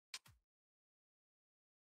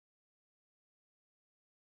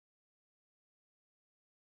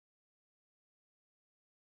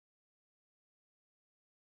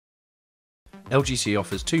LGC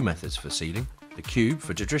offers two methods for sealing: the Kube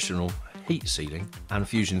for traditional heat sealing and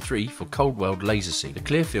Fusion 3 for cold weld laser sealing. The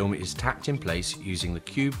clear film is tacked in place using the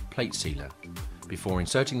Kube plate sealer before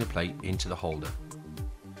inserting the plate into the holder.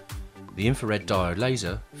 The infrared diode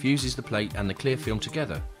laser fuses the plate and the clear film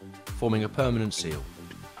together, forming a permanent seal.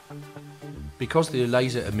 Because the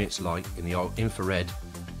laser emits light in the infrared,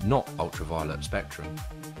 not ultraviolet spectrum,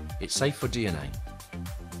 it's safe for DNA.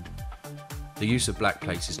 The use of black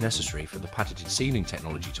plates is necessary for the patented sealing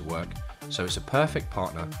technology to work, so it's a perfect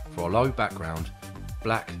partner for a low background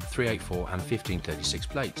black 384 and 1536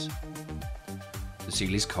 plates. The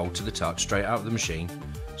seal is cold to the touch straight out of the machine,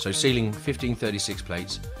 so sealing 1536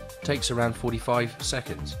 plates takes around 45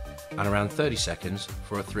 seconds and around 30 seconds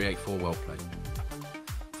for a 384 weld plate.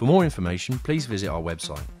 For more information, please visit our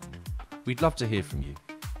website. We'd love to hear from you.